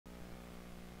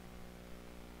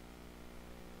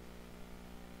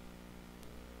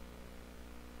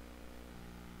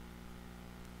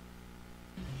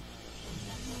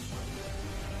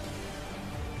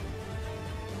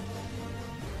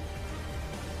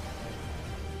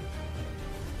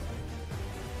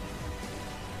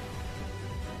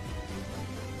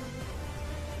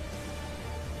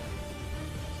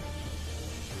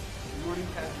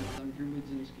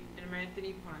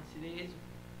Anthony Ponce. Today is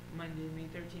Monday, May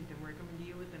 13th, and we're coming to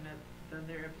you with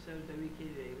another episode of WK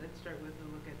Today. Let's start with a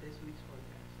look at this week's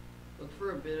forecast. Look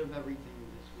for a bit of everything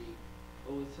this week,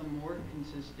 but with some more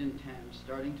consistent temps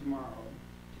starting tomorrow.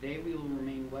 Today we will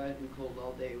remain wet and cold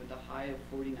all day with a high of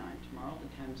 49. Tomorrow the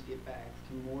temps get back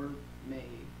to more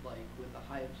May-like with a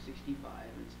high of 65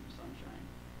 and some sunshine.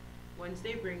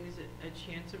 Wednesday brings a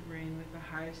chance of rain with a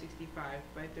high of 65.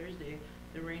 By Thursday,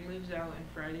 the rain moves out, and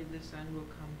Friday the sun will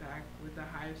come back with a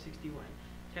high of 61.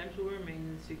 Temps will remain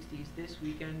in the 60s this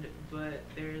weekend, but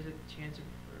there is a chance of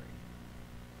rain.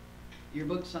 Your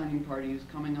book signing party is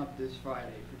coming up this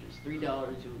Friday. For just $3,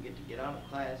 you will get to get out of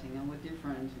class, hang out with your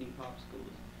friends, and eat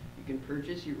popsicles. You can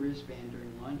purchase your wristband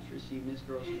during lunch, receive Miss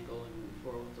Grossicle in room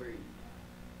 403.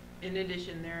 In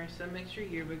addition, there are some extra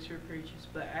yearbooks for purchase,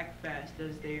 but act fast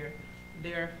as they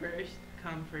are first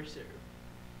come, first serve.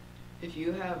 If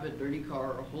you have a dirty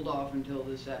car, hold off until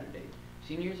this Saturday.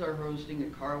 Seniors are hosting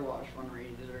a car wash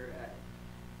fundraiser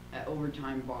at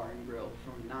Overtime Bar and Grill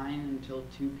from 9 until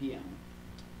 2 p.m.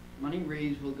 Money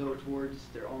raised will go towards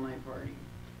their all-night party.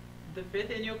 The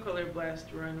 5th annual Color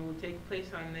Blast Run will take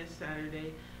place on this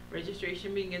Saturday.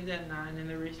 Registration begins at 9 and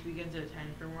the race begins at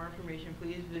 10. For more information,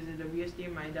 please visit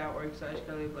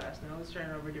wsdmi.org/colorblast. Now let's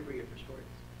turn it over to Bria for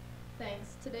sports.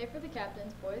 Thanks. Today for the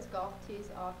captains, boys golf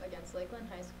tees off against Lakeland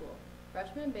High School.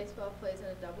 Freshman baseball plays in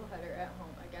a doubleheader at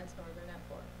home against Northern at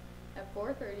 4. At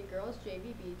 4:30, girls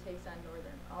JVB takes on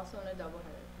Northern, also in a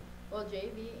doubleheader, while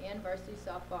JV and varsity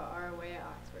softball are away at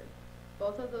Oxford.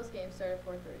 Both of those games start at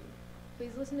 4:30.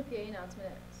 Please listen to PA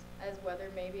announcements, as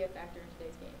weather may be a factor in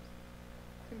today's games.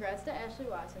 Congrats to Ashley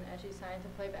Watson as she signed to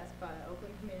play basketball at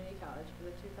Oakland Community College for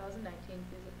the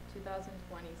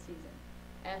 2019-2020 season.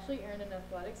 Ashley earned an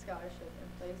athletic scholarship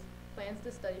and plans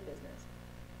to study business.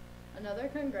 Another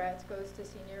congrats goes to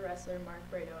senior wrestler Mark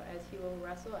Brado as he will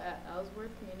wrestle at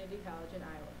Ellsworth Community College in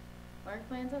Iowa. Mark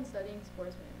plans on studying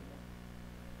sports management.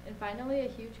 And finally, a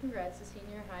huge congrats to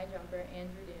senior high jumper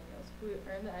Andrew Daniels, who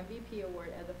earned the MVP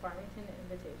award at the Farmington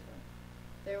Invitational.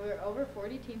 There were over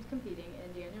 40 teams competing,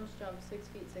 and Daniels jumped 6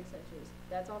 feet 6 inches.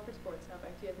 That's all for sports. Now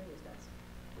back to you at the news desk.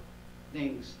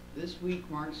 Thanks. This week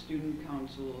marks Student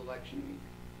Council Election Week.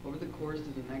 Over the course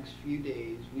of the next few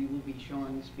days, we will be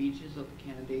showing speeches of the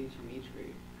candidates from each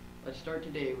grade. Let's start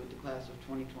today with the class of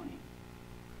 2020.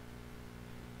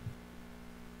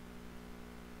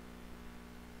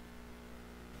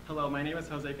 Hello, my name is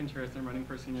Jose Contreras and I'm running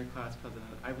for senior class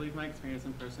president. I believe my experience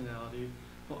and personality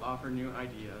will offer new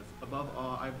ideas. Above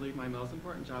all, I believe my most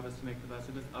important job is to make the best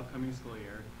of this upcoming school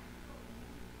year.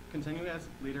 Continuing as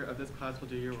leader of this class will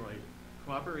do you right.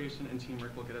 Cooperation and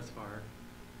teamwork will get us far.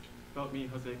 Vote me,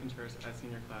 Jose Contreras, as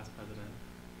senior class president.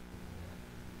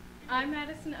 I'm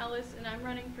Madison Ellis, and I'm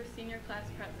running for senior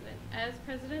class president. As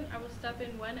president, I will step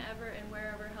in whenever and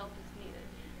wherever help is needed.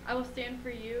 I will stand for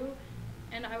you,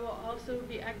 and I will also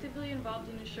be actively involved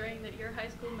in ensuring that your high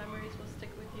school memories will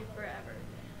stick with you forever.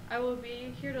 I will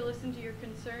be here to listen to your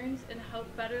concerns and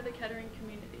help better the Kettering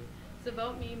community. So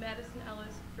vote me, Madison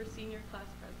Ellis, for senior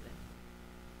class president.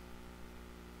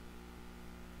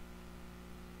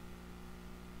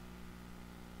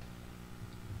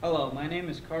 Hello, my name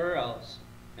is Carter Ellis,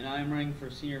 and I am running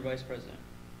for Senior Vice President.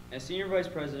 As Senior Vice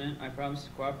President, I promise to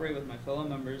cooperate with my fellow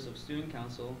members of Student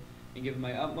Council and give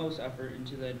my utmost effort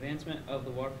into the advancement of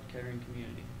the Waterford-Kettering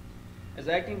community. As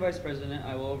Acting Vice President,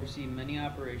 I will oversee many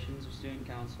operations of Student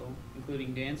Council,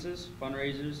 including dances,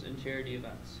 fundraisers, and charity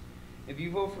events. If you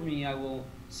vote for me, I will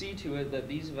see to it that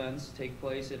these events take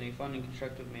place in a fun and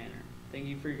constructive manner. Thank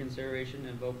you for your consideration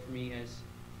and vote for me as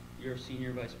your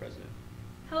Senior Vice President.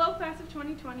 Hello, class of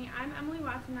 2020. I'm Emily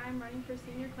Watson, and I am running for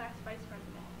senior class vice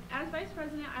president. As vice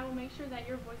president, I will make sure that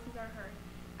your voices are heard.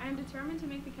 I am determined to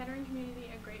make the Kettering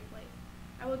community a great place.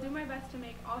 I will do my best to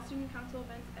make all student council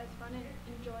events as fun and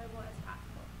enjoyable as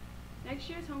possible.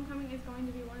 Next year's homecoming is going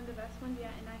to be one of the best ones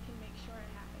yet, and I can make sure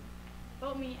it happens.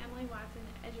 Vote me, Emily Watson,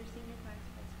 as your senior class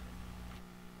vice president.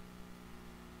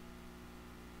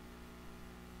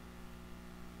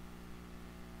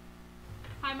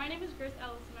 Hi, my name is Grace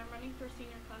Ellis, and I'm running for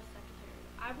senior class secretary.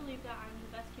 I believe that I'm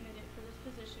the best candidate for this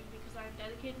position because I am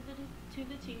dedicated to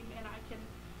the team and I can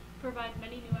provide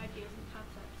many new ideas and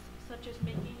concepts, such as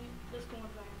making the school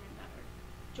environment better.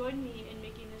 Join me in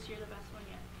making this year the best one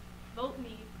yet. Vote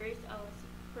me, Grace Ellis,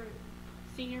 for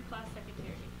senior class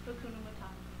secretary. Hakuna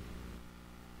Matata.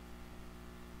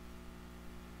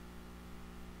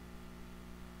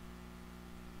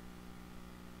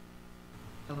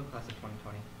 Hello, class of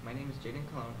 2020. My name is Jaden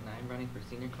Cologne, and I am running for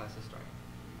senior class historian.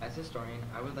 As historian,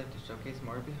 I would like to showcase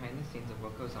more behind the scenes of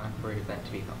what goes on for an event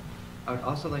to be held. I would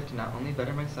also like to not only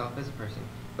better myself as a person,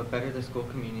 but better the school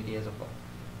community as a whole.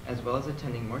 as well as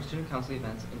attending more student council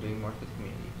events and doing more for the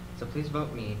community. So please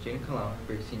vote me, Jaden Cologne,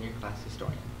 for your senior class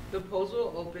historian. The polls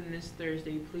will open this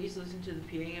Thursday. Please listen to the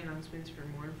PA announcements for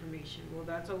more information. Well,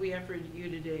 that's all we have for you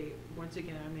today. Once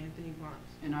again, I'm Anthony Bonds.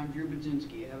 And I'm Drew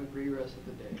Budzinski. Have a great rest of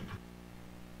the day.